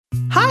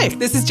Hi,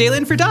 this is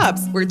Jalen for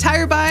Dobbs, where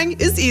tire buying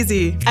is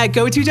easy. At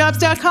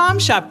GoToDobbs.com,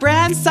 shop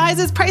brands,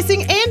 sizes,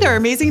 pricing, and our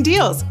amazing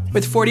deals.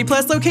 With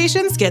 40-plus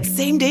locations, get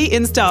same-day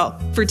install.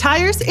 For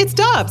tires, it's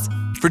Dobbs.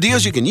 For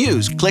deals you can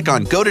use, click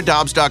on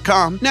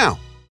GoToDobbs.com now.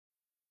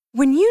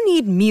 When you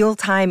need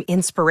mealtime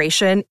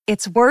inspiration,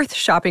 it's worth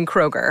shopping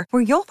Kroger,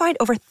 where you'll find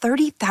over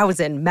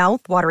 30,000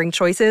 mouth-watering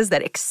choices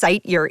that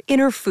excite your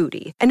inner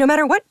foodie. And no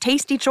matter what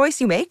tasty choice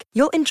you make,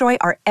 you'll enjoy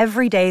our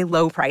everyday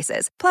low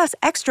prices, plus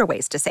extra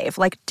ways to save,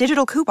 like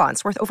digital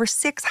coupons worth over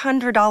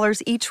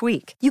 $600 each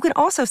week. You can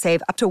also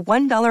save up to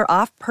 $1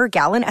 off per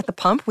gallon at the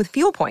pump with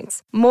fuel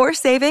points. More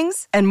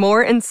savings and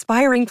more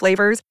inspiring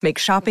flavors make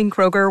shopping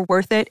Kroger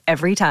worth it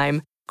every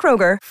time.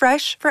 Kroger,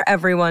 fresh for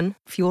everyone.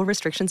 Fuel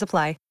restrictions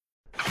apply.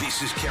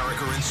 This is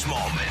Carricker and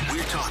Smallman.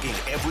 We're talking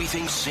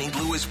everything St.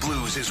 Louis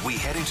Blues as we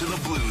head into the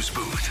Blues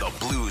Booth.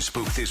 The Blues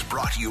Booth is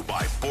brought to you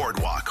by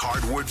Boardwalk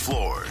Hardwood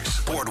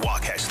Floors.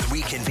 Boardwalk has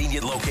 3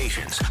 convenient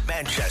locations: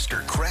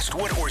 Manchester,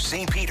 Crestwood, or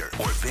St. Peter.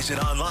 Or visit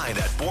online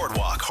at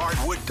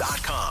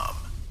boardwalkhardwood.com.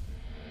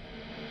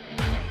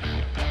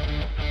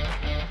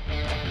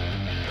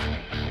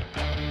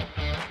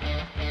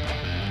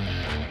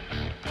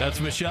 That's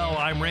Michelle.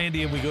 I'm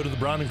Randy, and we go to the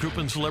Brown and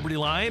Crouppen Celebrity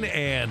Line,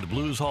 and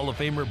Blues Hall of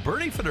Famer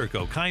Bernie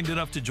Federko, kind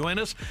enough to join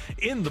us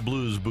in the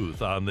Blues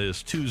Booth on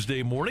this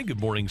Tuesday morning. Good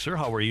morning, sir.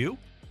 How are you?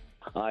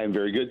 I'm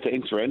very good.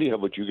 Thanks, Randy. How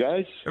about you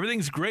guys?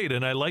 Everything's great,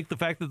 and I like the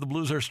fact that the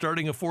Blues are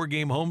starting a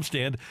 4-game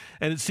homestand.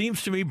 And it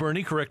seems to me,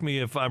 Bernie, correct me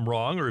if I'm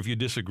wrong or if you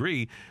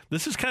disagree,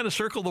 this is kind of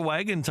circle the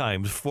wagon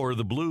times for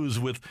the Blues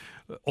with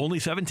only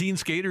 17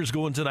 skaters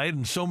going tonight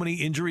and so many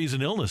injuries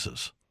and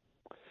illnesses.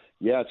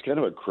 Yeah, it's kind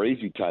of a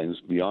crazy time,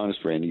 to be honest,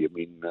 Randy. I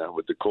mean,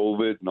 with the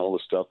COVID and all the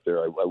stuff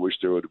there, I wish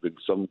there would have been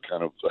some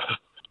kind of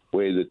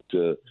way that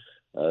the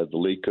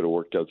league could have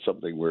worked out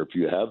something where if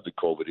you have the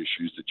COVID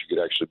issues that you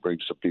could actually bring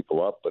some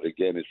people up. But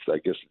again, I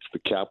guess it's the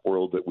cap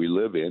world that we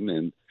live in,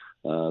 and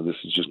this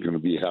is just going to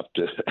be have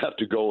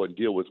to go and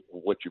deal with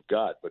what you've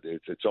got. But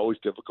it's always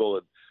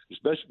difficult, and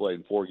especially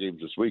playing 4 games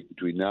this week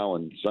between now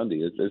and Sunday.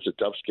 It's a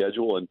tough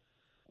schedule, and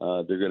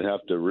they're going to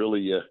have to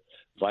really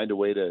find a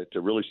way to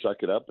really suck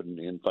it up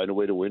and find a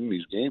way to win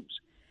these games.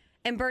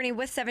 And Bernie,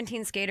 with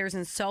 17 skaters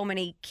and so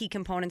many key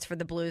components for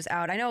the Blues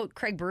out, I know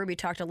Craig Berube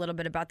talked a little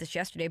bit about this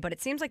yesterday, but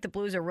it seems like the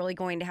Blues are really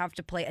going to have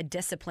to play a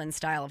disciplined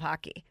style of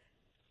hockey.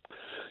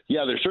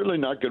 Yeah, they're certainly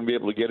not going to be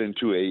able to get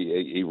into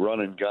a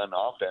run-and-gun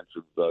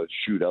offensive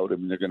shootout. I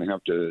mean, they're going to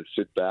have to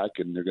sit back,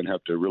 and they're going to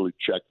have to really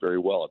check very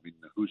well. I mean,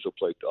 Husso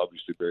played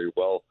obviously very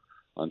well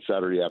on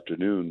Saturday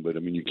afternoon, but I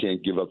mean, you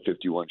can't give up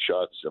 51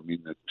 shots. I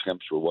mean, the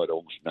attempts were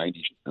almost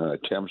 90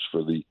 attempts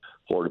for the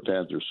Florida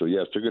Panthers. So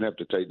yes, they're going to have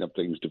to tighten up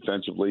things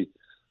defensively,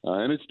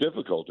 and it's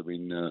difficult. I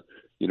mean,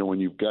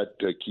 when you've got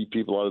key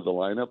people out of the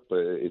lineup,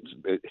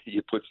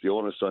 it puts the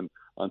onus on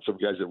some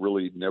guys that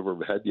really never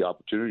had the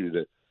opportunity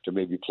to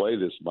maybe play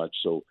this much.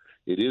 So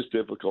it is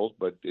difficult,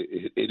 but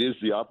it is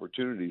the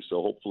opportunity.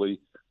 So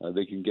hopefully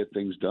they can get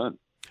things done.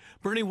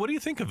 Bernie, what do you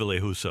think of Ville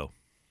Husso?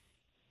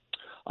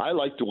 I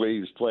like the way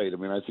he's played. I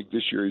mean, I think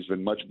this year he's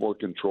been much more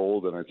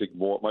controlled and I think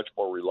much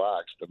more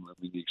relaxed. I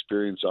mean, the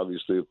experience,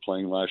 obviously, of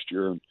playing last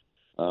year, and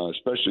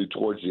especially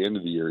towards the end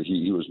of the year,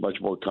 he was much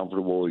more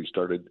comfortable. He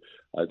started,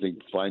 I think,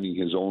 finding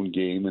his own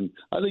game. And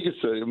I think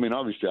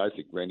obviously, I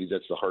think, Randy,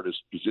 that's the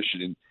hardest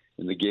position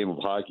in the game of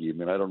hockey. I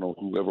mean, I don't know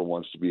whoever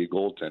wants to be a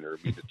goaltender.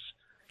 I mean,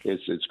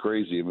 it's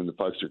crazy. I mean, the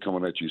pucks are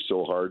coming at you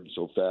so hard and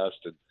so fast.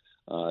 And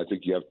I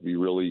think you have to be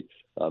really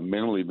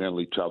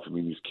mentally tough. I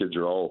mean, these kids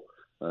are all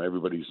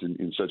everybody's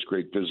in such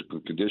great physical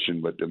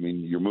condition, but I mean,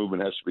 your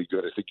movement has to be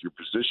good. I think your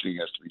positioning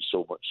has to be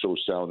so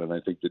sound, and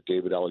I think that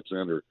David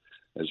Alexander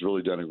has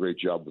really done a great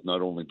job with not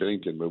only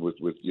Binnington but with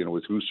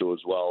Husso as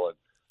well. And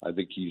I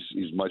think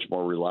he's much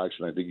more relaxed,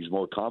 and I think he's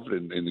more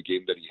confident in the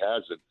game that he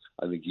has, and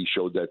I think he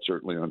showed that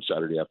certainly on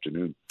Saturday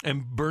afternoon.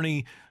 And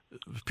Bernie,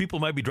 people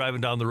might be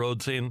driving down the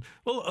road saying,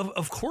 well,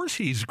 of course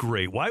he's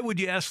great. Why would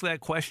you ask that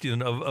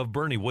question of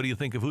Bernie? What do you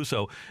think of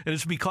Husso? And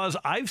it's because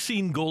I've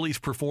seen goalies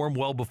perform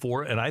well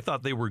before, and I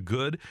thought they were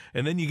good.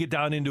 And then you get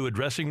down into a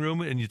dressing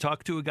room and you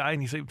talk to a guy,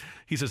 and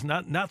he says,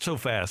 not so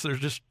fast.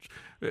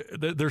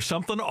 There's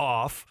something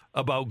off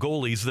about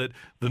goalies, that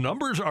the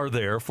numbers are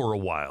there for a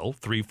while,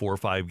 3, 4,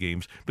 5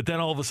 games, but then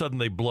all of a sudden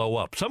they blow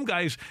up. Some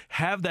guys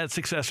have that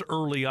success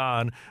early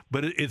on,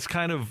 but it's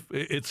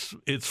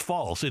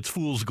false. It's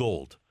fool's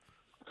gold.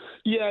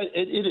 Yeah,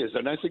 it is,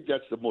 and I think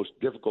that's the most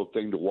difficult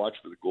thing to watch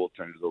for the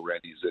goaltender, though,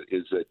 Randy,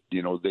 is that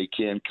they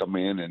can come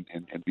in and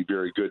be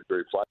very good,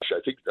 very flashy.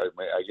 I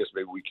guess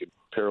maybe we can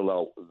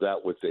parallel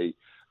that with a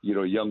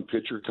young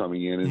pitcher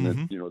coming in, and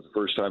then the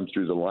first time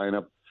through the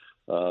lineup,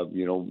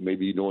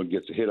 maybe no one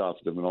gets a hit off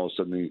them, and all of a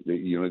sudden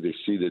they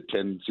see the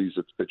tendencies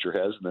that the pitcher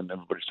has, and then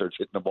everybody starts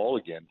hitting the ball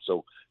again.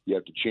 So you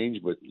have to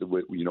change with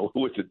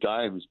the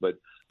times. But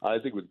I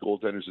think with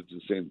goaltenders, it's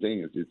the same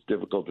thing. It's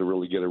difficult to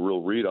really get a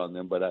real read on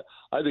them. But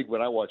I think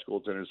when I watch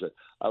goaltenders,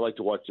 I like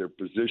to watch their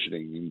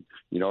positioning.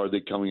 And, are they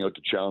coming out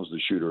to challenge the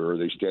shooter, or are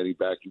they standing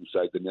back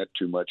inside the net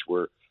too much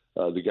where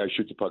The guy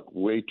shoots the puck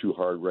way too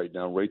hard right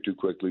now, way too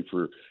quickly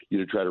for you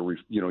to try to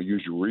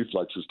use your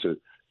reflexes to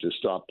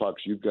stop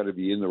pucks. You've got to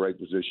be in the right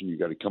position. You've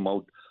got to come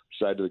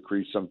outside of the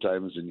crease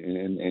sometimes,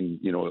 and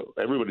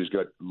everybody's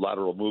got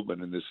lateral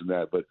movement and this and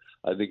that. But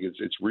I think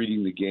it's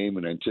reading the game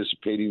and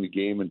anticipating the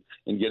game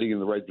and getting in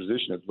the right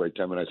position at the right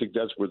time. And I think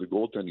that's where the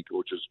goaltending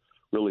coaches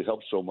really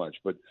help so much.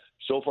 But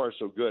so far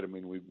so good. I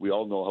mean, we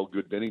all know how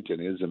good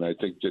Bennington is, and I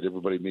think that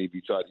everybody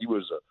maybe thought he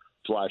was a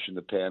flash in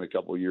the pan a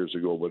couple of years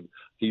ago, but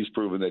he's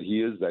proven that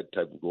he is that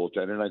type of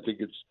goaltender. And I think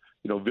it's,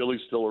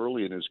 Billy's still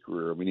early in his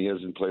career. I mean, he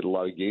hasn't played a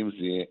lot of games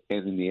in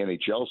the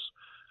NHL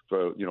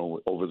for,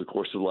 over the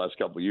course of the last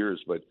couple of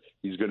years, but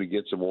he's going to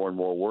get some more and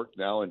more work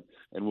now, and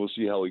we'll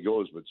see how he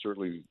goes. But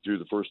certainly through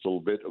the first little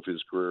bit of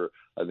his career,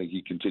 I think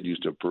he continues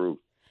to improve.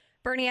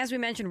 Bernie, as we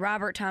mentioned,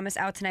 Robert Thomas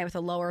out tonight with a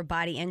lower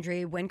body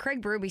injury. When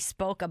Craig Berube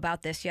spoke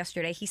about this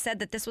yesterday, he said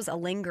that this was a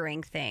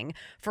lingering thing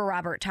for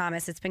Robert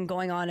Thomas. It's been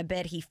going on a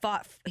bit. He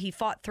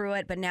fought through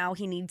it, but now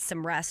he needs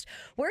some rest.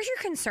 Where's your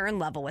concern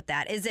level with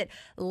that? Is it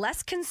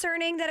less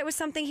concerning that it was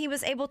something he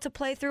was able to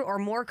play through, or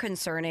more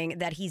concerning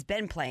that he's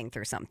been playing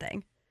through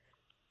something?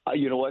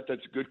 You know what?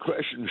 That's a good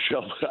question,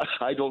 Michelle.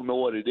 I don't know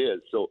what it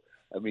is. So,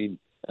 I mean,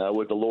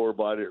 with the lower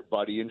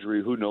body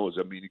injury, who knows?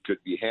 I mean, it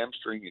could be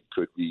hamstring, it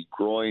could be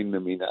groin. I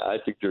mean, I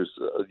think there's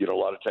a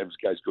lot of times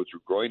guys go through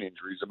groin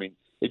injuries. I mean,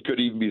 it could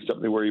even be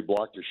something where he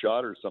blocked a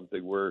shot or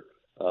something where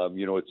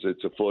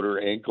it's a foot or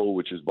ankle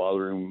which is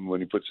bothering him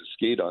when he puts his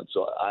skate on.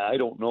 So I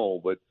don't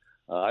know, but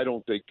I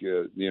don't think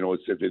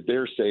if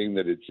they're saying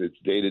that it's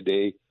day to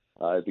day,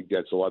 I think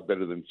that's a lot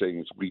better than saying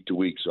it's week to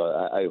week. So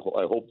I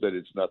hope that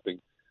it's nothing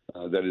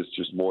that is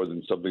just more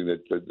than something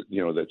that's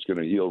going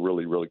to heal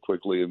really, really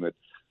quickly, and that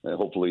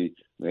hopefully,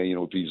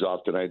 if he's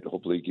off tonight,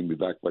 hopefully he can be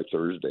back by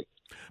Thursday.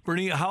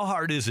 Bernie, how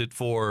hard is it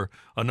for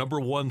a number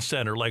one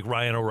center like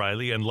Ryan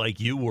O'Reilly and like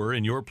you were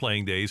in your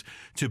playing days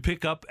to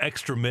pick up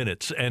extra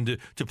minutes and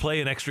to play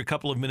an extra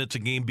couple of minutes a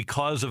game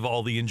because of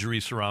all the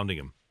injuries surrounding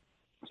him?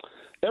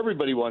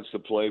 Everybody wants to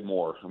play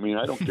more. I mean,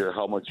 I don't care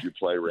how much you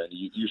play,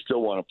 Randy. You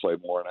still want to play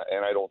more,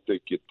 and I don't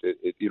think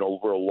it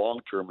over a long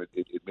term,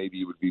 it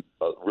maybe would be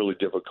really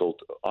difficult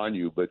on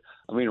you. But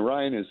I mean,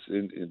 Ryan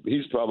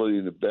he's probably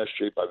in the best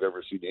shape I've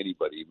ever seen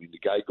anybody. I mean, the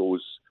guy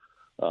goes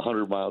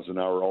 100 miles an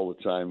hour all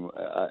the time.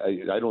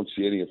 I don't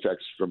see any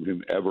effects from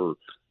him ever,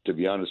 to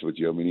be honest with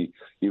you. I mean,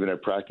 even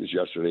at practice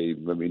yesterday,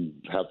 I mean,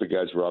 half the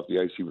guys were off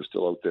the ice. He was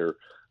still out there,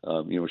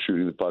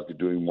 shooting the puck and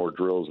doing more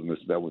drills and this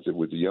and that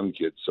with the young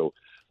kids. So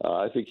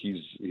I think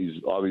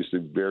he's obviously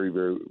very,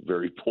 very,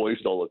 very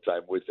poised all the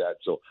time with that.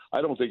 So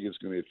I don't think it's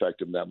going to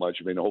affect him that much.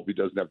 I mean, I hope he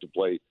doesn't have to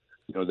play,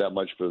 that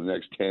much for the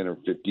next 10 or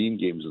 15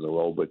 games in a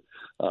row. But,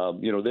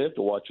 they have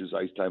to watch his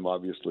ice time,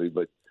 obviously.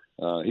 But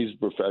he's a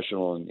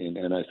professional,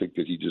 and I think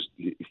that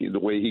the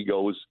way he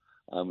goes,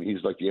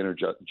 he's like the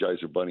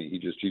Energizer Bunny. He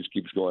just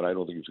keeps going. I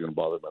don't think it's going to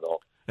bother him at all.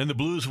 And the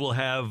Blues will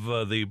have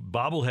the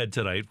bobblehead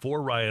tonight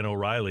for Ryan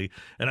O'Reilly,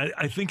 and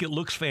I think it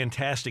looks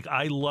fantastic.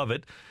 I love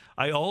it.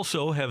 I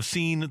also have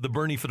seen the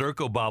Bernie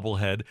Federko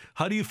bobblehead.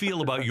 How do you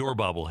feel about your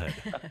bobblehead?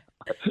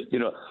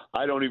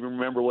 I don't even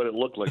remember what it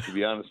looked like, to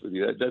be honest with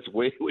you. That's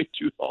way, way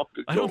too long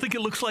ago. I don't think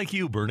it looks like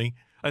you, Bernie.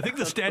 I think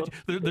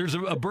there's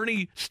a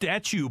Bernie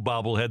statue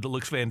bobblehead that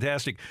looks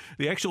fantastic.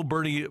 The actual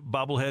Bernie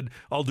bobblehead,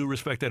 all due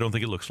respect, I don't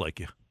think it looks like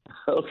you.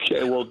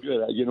 Okay, well,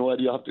 good. You know what?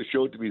 You'll have to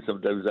show it to me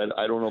sometimes.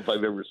 I don't know if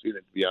I've ever seen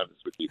it, to be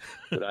honest with you.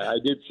 But I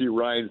did see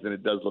Ryan's, and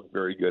it does look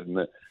very good.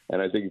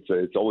 And I think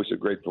it's always a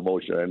great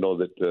promotion. I know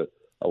that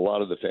a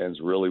lot of the fans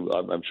really,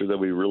 I'm sure they'll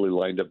be really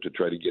lined up to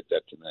try to get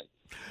that tonight.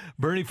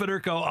 Bernie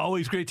Federko,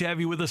 always great to have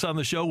you with us on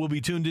the show. We'll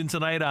be tuned in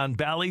tonight on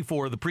Bally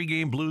for the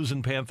pregame Blues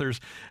and Panthers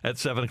at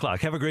 7 o'clock.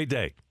 Have a great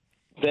day.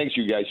 Thanks,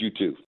 you guys. You too.